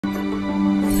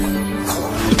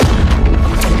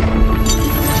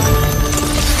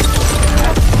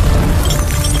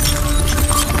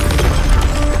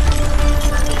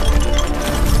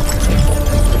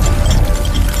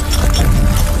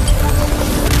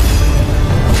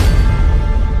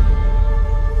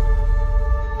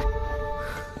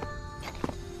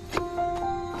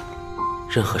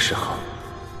任何时候，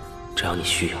只要你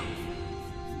需要，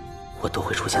我都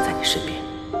会出现在你身边。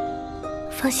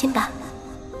放心吧，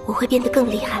我会变得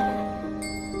更厉害。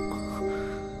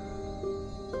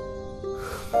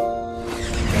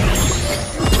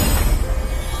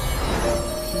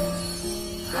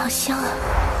好香啊！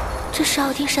这是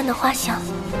奥丁山的花香。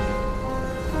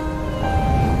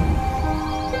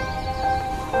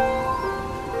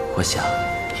我想，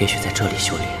也许在这里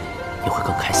修炼，你会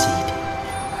更开心一点。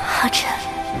好晨。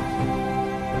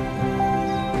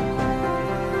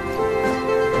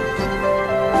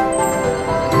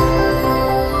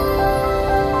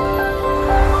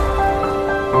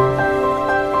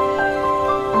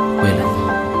为了你，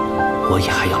我也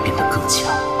还要变得更强。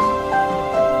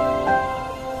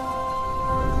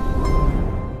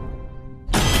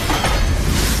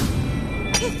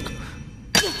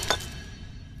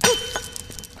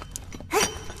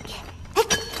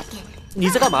你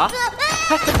在干嘛？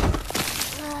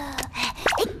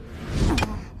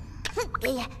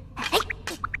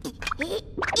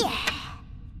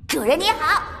主人您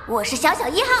好，我是小小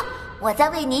1号，我在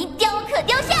为您雕刻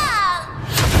雕像。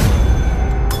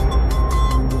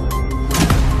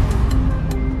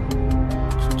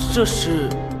这是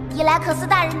伊莱克斯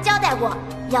大人交代过，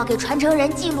要给传承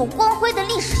人记录光辉的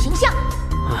历史形象。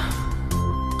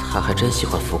他还真喜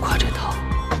欢浮夸这套。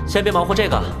先别忙活这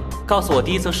个，告诉我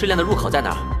第一层试炼的入口在哪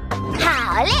儿。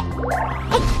好嘞，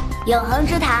永恒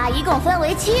之塔一共分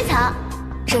为7层，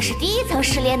这是第1层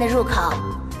试炼的入口。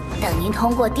等您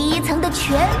通过第1层的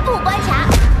全部关卡，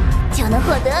就能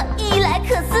获得伊莱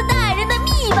克斯大人的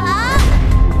秘宝。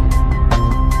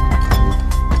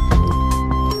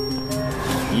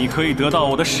你可以得到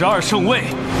我的12圣位，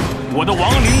我的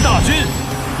亡灵大军，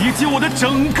以及我的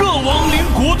整个亡灵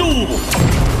国度。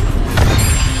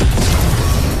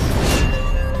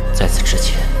在此之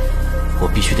前，我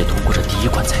必须得通过这第1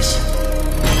关才行。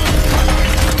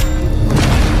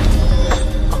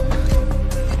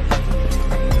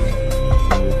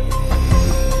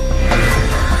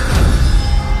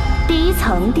第1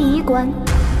层第1关，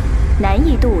难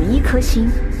易度1颗星，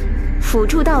辅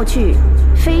助道具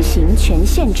飞行全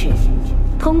限制，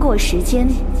通过时间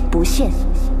不限，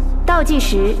倒计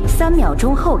时3秒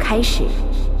钟后开始。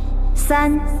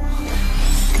3、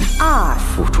2，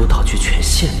辅助道具全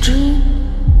限制。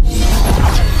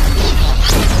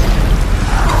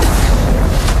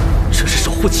这是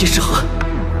守护骑士和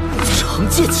惩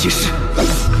戒骑士。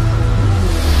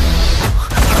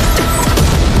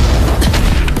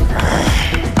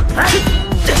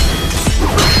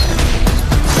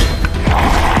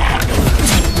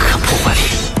看破坏力，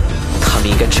他们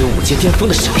应该只有5阶巅峰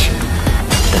的实力，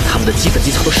但他们的基本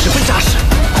技巧都十分扎实。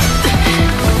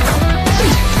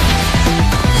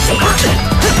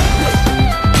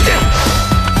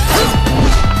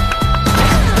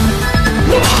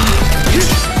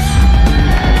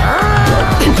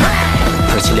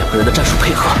而且2个人的战术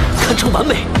配合堪称完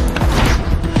美。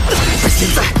现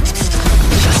在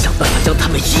要想办法将他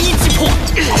们一一击破，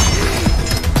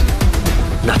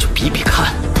那就比比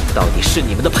看，到底是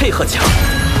你们的配合强，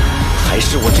还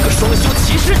是我这个双修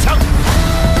骑士强？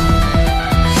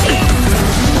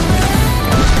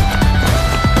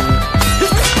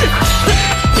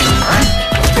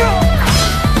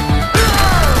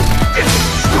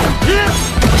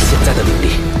我现在的灵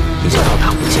力已经到达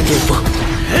5阶巅峰，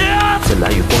在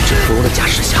蓝与光之芙蓉的加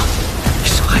持下，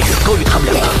伤害远高于他们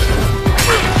2个。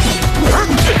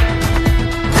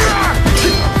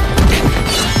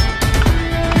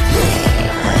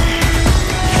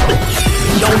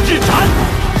妖之斩，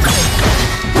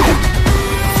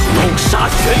弄杀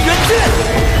轩辕剑。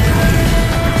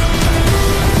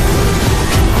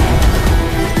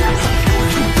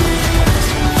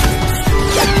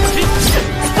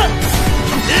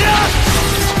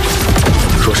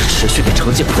若是持续给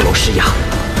惩戒骷髅施压，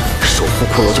守护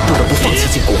骷髅就不得不放弃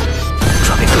进攻，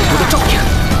准备更多的照应。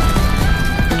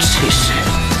这时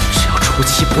只要出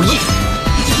其不意，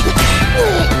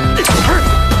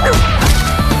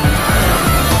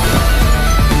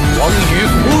王羽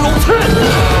芙蓉刺，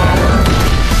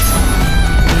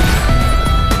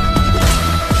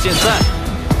现在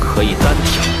可以单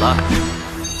挑了。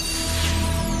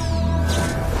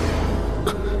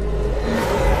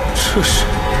这是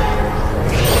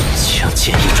将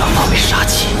剑意转化为杀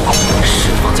气，释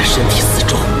放在身体四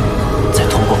周，再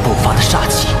通过迸发的杀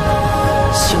气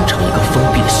形成一个封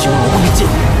闭的修罗空间，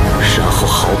然后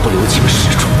毫不留情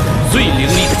使出最凌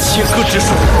厉的切割之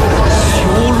术——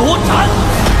修罗斩。